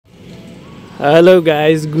Hello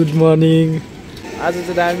guys good morning. आज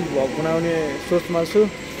चाहिँ दामी भ्लग बनाउने सोचमा छु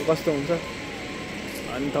कस्तो हुन्छ।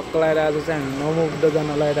 अनि टक्क लगाएर आज चाहिँ हामी नमो बुद्ध जान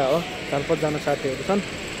लगाएर हो। 4-5 जना साथीहरू छन्,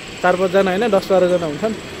 4-5 जना होइन 10-12 जना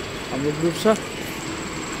हुन्छन् हाम्रो ग्रुप छ।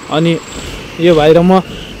 अनि यो भाइ र म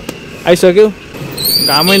आइसक्यो।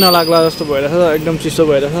 घामै नलाग्ला जस्तो भइरहेछ, एकदम चिसो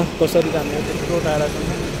भइरहेछ। कसरी जाने त्यस्तो टाढा छन्।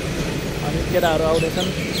 अनि केटाहरू आउँदैछन्।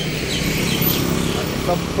 अनि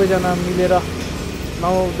सबैजना मिलेर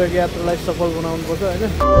नमो बुद्धको यात्रालाई सफल बनाउनु पर्छ हैन।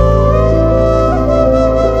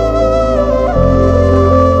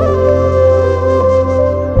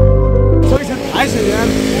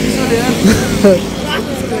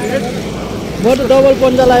 म त डबल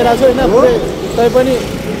पन्जा लगाइरहेको छु होइन, तै पनि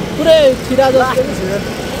पुरै छिरा जस्तो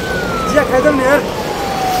जिया खाइदम नि यार।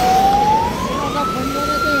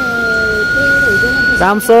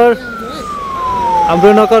 राम सर,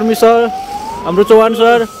 हाम्रो नकर्मी सर, हाम्रो चौहान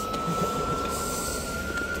सर,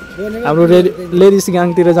 हाम्रो लेडिज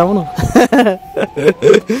ग्याङतिर जाउँ न।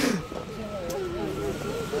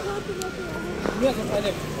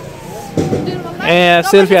 ए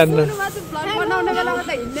सेल्फी हान्नु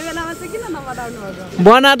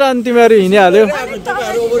बना त अनि तिमीहरू हिँडिहाल्यो।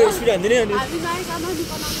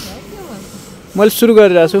 मैले सुरु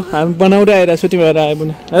गरिरहेको छु, हामी बनाउँदै आइरहेको छु। तिमीहरू आयो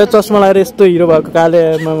भने चस्मा लगाएर यस्तो हिरो भएको काले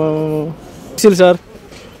सिल सर।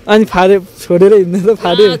 अनि फाडे छोडेर हिँड्ने त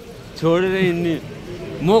फाडे छोडेर हिँड्ने।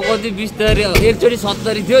 म कति बिस्तारै एकचोटि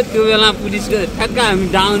 70 थियो, त्यो बेला पुलिसको ठ्याक्क हामी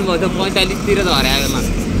डाउन भयो त 45 तिर झरे बेला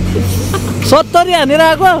 70 हानेर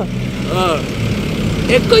आएको।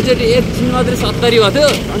 एकैचोटि एकछिन मात्रै 70 भयो थियो।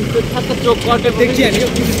 अनि त्यो ठ्याक्क चोक कटेपछि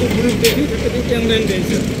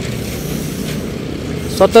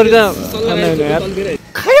 70 त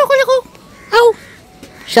खायो खोलेको आऊ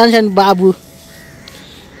सानो बाबु।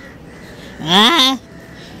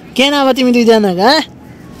 के नाम हो तिमी दुईजनाको?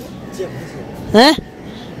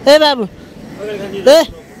 ए बाबु ए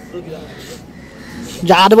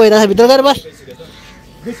झाड भइरहेछ, भित्र गएर बस।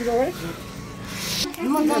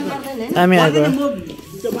 हामी आएको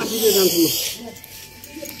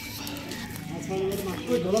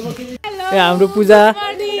ए हाम्रो पूजा,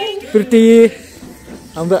 प्रीति,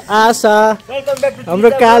 हाम्रो आशा, हाम्रो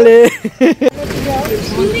काले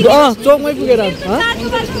चोकमै पुगेर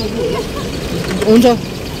हुन्छ।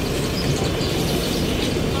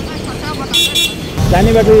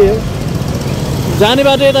 जाने बाटो यही हो, जाने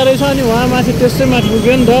बाटो यता रहेछ। अनि उहाँ माथि त्यसै माथि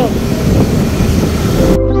पुग्यो नि त।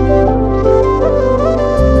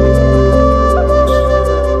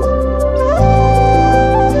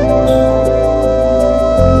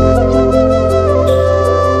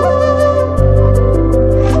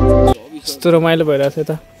 यस्तो रमाइलो भइरहेछ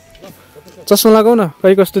यता। चस्मा लगाऊ न,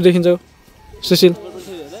 खै कस्तो देखिन्छ सुशील।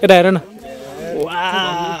 यता हेर न।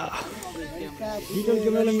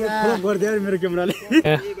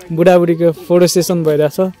 बुढाबुढीको फोटो सेसन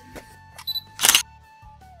भइरहेछ।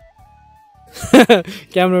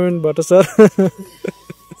 Cameraman Bhatt sir.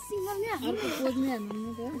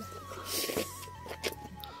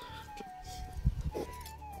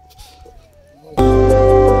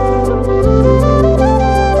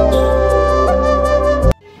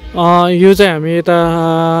 यो चाहिँ हामी यता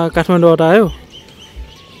काठमाडौँबाट आयो।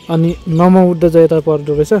 अनि नमो बुद्ध चाहिँ यता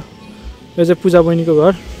पर्दो रहेछ। यो चाहिँ पूजा बहिनीको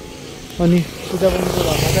घर। अनि पूजा बहिनीको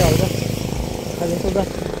घरमा चाहिँ हल्का खाली सुन्दा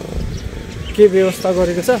के व्यवस्था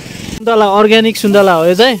गरेको छ। सुन्तला अर्ग्यानिक सुन्तला हो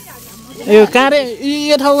यो चाहिँ। यो कहाँ रे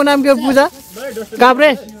यो ठाउँको नाम के? पूजा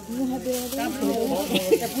काभ्रे।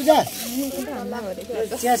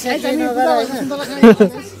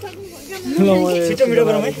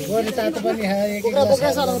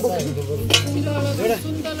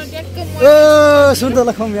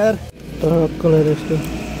 सुन्तला खाऊँ यार। कलर यस्तो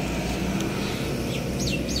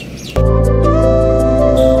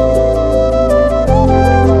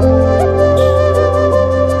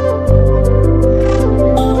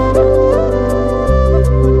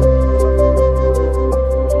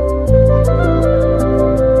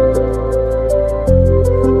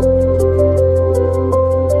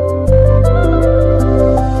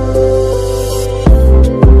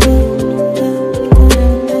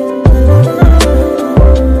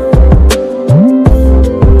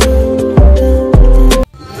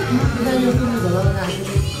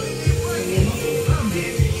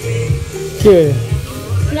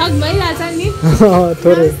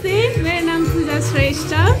नमस्ते, मेरो नाम पूजा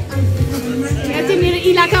श्रेष्ठ। यहाँ चाहिँ मेरो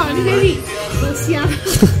इलाका हो नि फेरि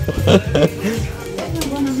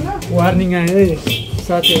वार्निङ आयो है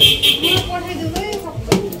साथी।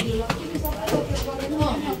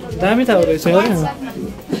 दामी ठाउँ रहेछ होइन,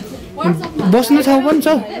 बस्ने ठाउँ पनि छ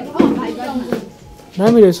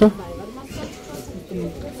दामी रहेछ।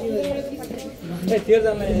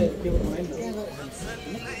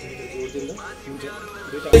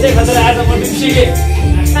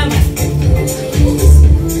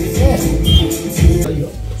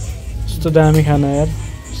 यस्तो दामी खाना यार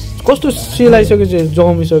कस्तो सिलाइसक्यो चाहिँ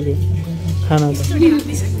जमिसक्यो खाना त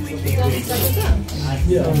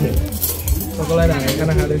सबैलाई हामी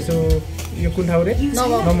खाना खाँदैछु यो कुन ठाउँ रे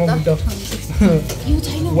नमो बुद्ध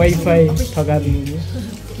वाइफाई ठगादिनु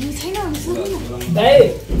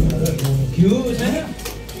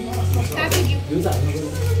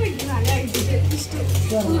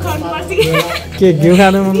के घिउ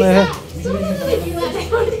खानु मन लाग्यो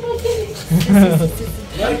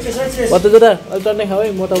कता जता अलि टन्नै खाऊ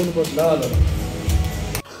है मोटाउनु पर्छ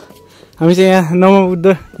हामी चाहिँ यहाँ नमो बुद्ध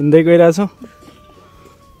हिँड्दै गइरहेछौँ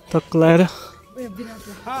टक्क लगाएर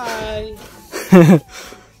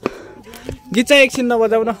गीत चाहिँ एकछिन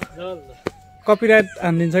नबजाउ न कपिराइट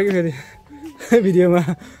हानिदिन्छ कि फेरि भिडियोमा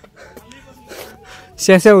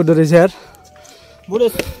स्यास्या हुँदो रहेछ यार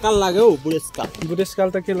बुढेसकाल लाग्यो हौ बुढेसकाल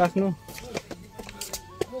त के लाग्नु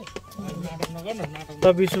त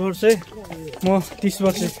 20 वर्ष म 30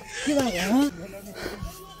 वर्ष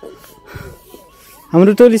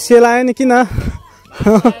हाम्रो टोली सेल आयो नि किन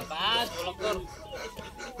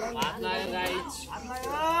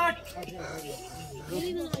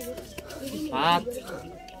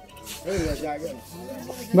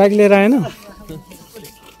बाइक लिएर आएन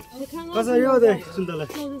कसरी हो त सुन्तला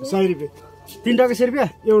 100 रुपैयाँ तीनटाको 100 रुपैयाँ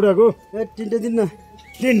एउटाको तीनटा दिन्न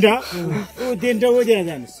तीनटा ऊ तीनटा ऊ दिएर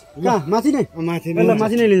जानुस् कहाँ माथि नै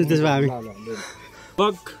माथि नै लिन्छ त्यसो भए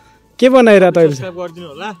हामी के बनाइरा तैले सब्स्क्राइब गरिदिनु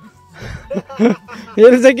होला यो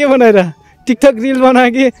चाहिँ के बनाइरा टिकटक रिल बना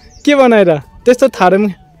के बनाइरा त्यस्तो थाहा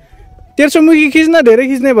तेर्सो मुखी खिच्न धेरै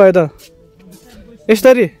खिच्ने भयो त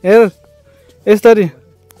यसरी हेर यसरी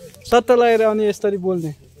सत्त लगाएर अनि यसरी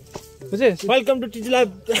बोल्ने बुझे वेलकम टु टिटी लाइभ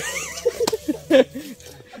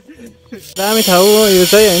दामी ठाउँ हो यो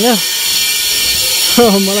चाहिँ होइन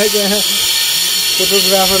मलाई चाहिँ यहाँ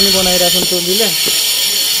फोटोग्राफर नि बनाइरहेको छ टोलीले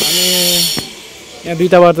अनि यहाँ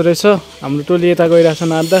दुईवटा बाटो रहेछ हाम्रो टोली यता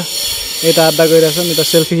गइरहेछन् आधा यता गइरहेछन् यता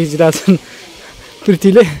सेल्फी खिचिरहेछन्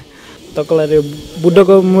पृथ्वीले तकलाई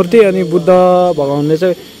बुद्धको मूर्ति अनि बुद्ध भगवान्ले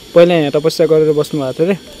चाहिँ पहिला यहाँ तपस्या गरेर बस्नु भएको थियो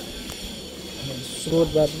अरे स्रोत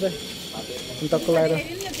बाटो चाहिँ टक्क लगाएर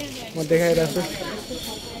म देखाइरहेको छु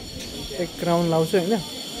एक राउन्ड लाउँछु होइन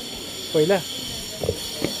पहिला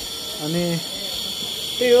अनि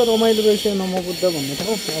त्यही हो रमाइलो रहेछ नमो बुद्ध भन्ने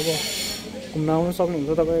ठाउँ अब घुम्न आउनु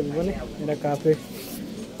सक्नुहुन्छ तपाईँहरू पनि यता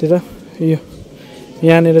काभ्रेतिर यो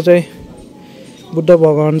यहाँनिर चाहिँ बुद्ध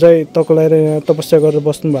भगवान् चाहिँ टक्क लगाएर यहाँ तपस्या गरेर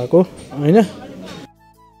बस्नु भएको होइन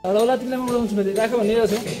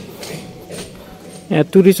यहाँ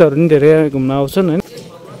टुरिस्टहरू पनि धेरै घुम्न आउँछन् होइन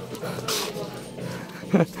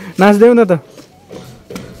नाच्देऊ न त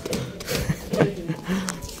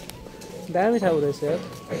दामी ठाउँ रहेछ यार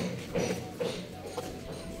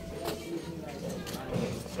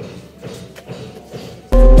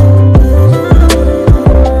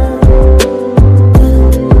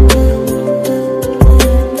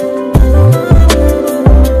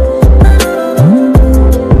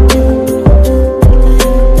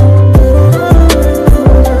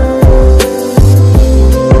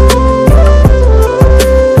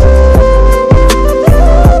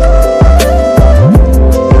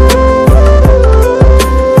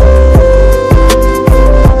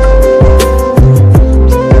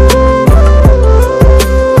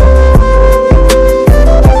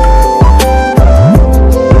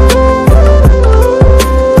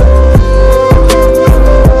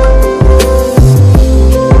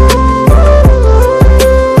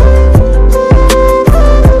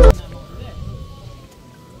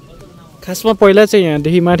खासमा पहिला चाहिँ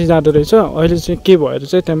यहाँदेखि माथि जाँदो रहेछ अहिले चाहिँ के भएर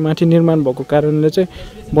चाहिँ त्यहाँ माथि निर्माण भएको कारणले चाहिँ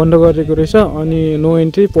बन्द गरेको रहेछ अनि नो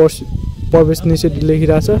एन्ट्री प्रवेश निषेध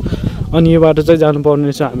लेखिरहेछ अनि यो बाटो चाहिँ जानुपर्ने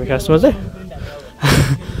रहेछ हामी खासमा चाहिँ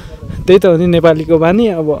त्यही त हो नि नेपालीको बानी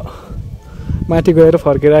अब माथि गएर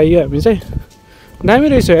फर्केर आइयो हामी चाहिँ दामी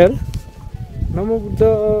रहेछ यार नमो बुद्ध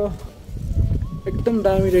एकदम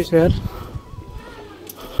दामी रहेछ यार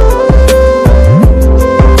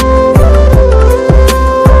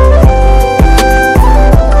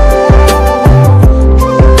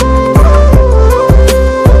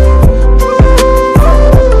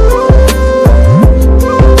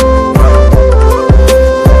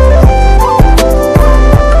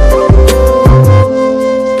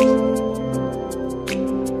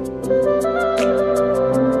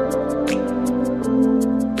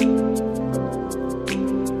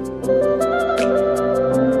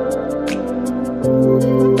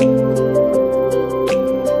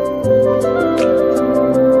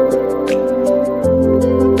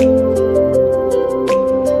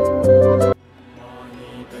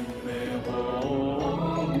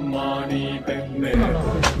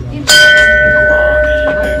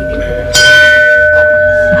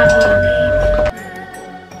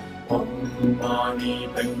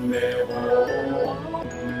घामले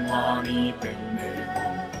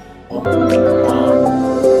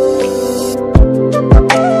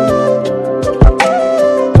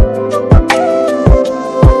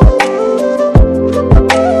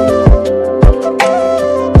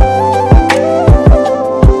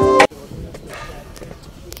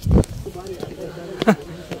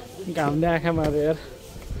आँखा मार्यो यार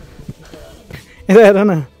यता हेर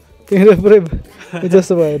न तिम्रो पुरै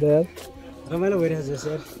जस्तो भयो त यार रमाइलो भइरहेको छ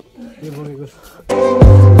यार यो बगेको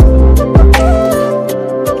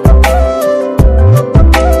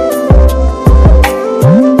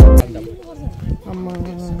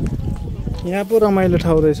यहाँ पो रमाइलो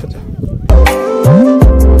ठाउँ रहेछ त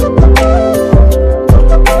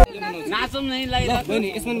नाचौँ नै लागिरहेको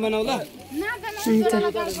नि यसमा बनाऊ ल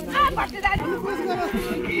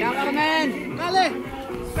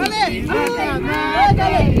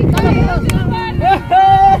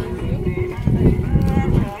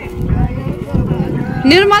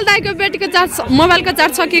निर्मल दाईको बेटीको चार्ज मोबाइलको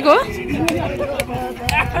चार्ज सकिएको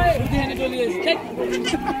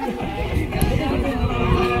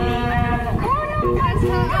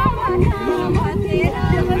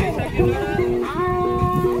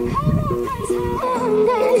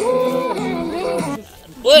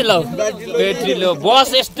ओइ ल ब्याट्री लो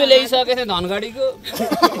बस यस्तो ल्याइसकेको थियो धनगढीको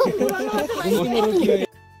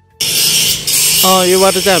यो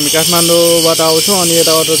बाटो चाहिँ हामी काठमाडौँबाट आउँछौँ अनि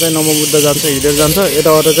यता अटो चाहिँ नमो बुद्ध जान्छ हिँडेर जान्छ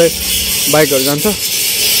यता अटो चाहिँ बाइकहरू जान्छ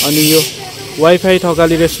अनि यो वाइफाई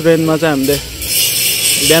थकाली रेस्टुरेन्टमा चाहिँ हामीले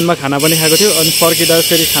बिहानमा खाना पनि खाएको थियो अनि फर्किँदा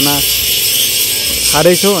फेरि खाना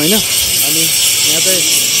खाँदैछौँ होइन अनि यहाँ चाहिँ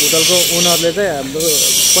होटलको ओनरले चाहिँ हाम्रो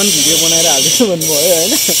पनि भिडियो बनाएर हालिदिनु भन्नुभयो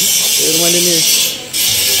होइन मैले नि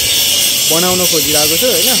बनाउन खोजिरहेको छु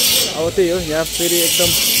होइन अब त्यही हो यहाँ फेरि एकदम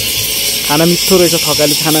खाना मिठो रहेछ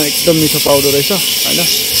थकाली खाना एकदम मिठो पाउँदो रहेछ होइन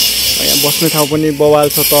यहाँ बस्ने ठाउँ पनि बवाल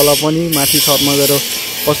छ तल पनि माथि छतमा गएर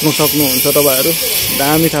बस्नु सक्नुहुन्छ तपाईँहरू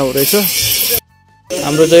दामी ठाउँ रहेछ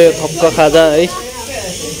हाम्रो चाहिँ थप्का खाजा है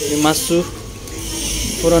यो मासु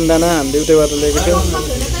पुरन दाना हामीले उतैबाट ल्याएको थियौँ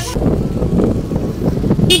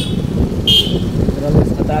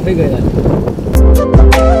आफै गइरहेको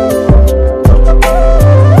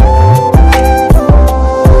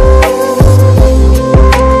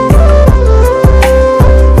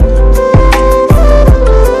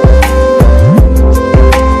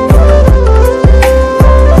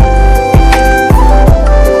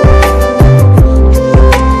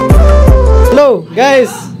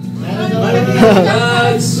guys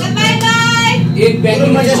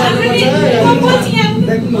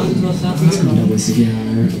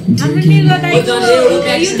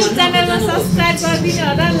YouTube च्यानलमा सब्स्क्राइब गरिदिनु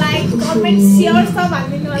होला लाइक कमेन्ट शेयर सब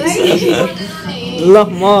हाल्दिनु होला ल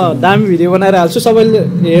म दामी भिडियो बनाएर हाल्छु सबैले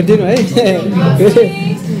हेरिदिनु है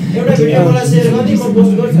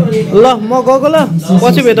ल म गएको ल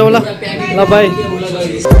पछि भेटौँ ल बाई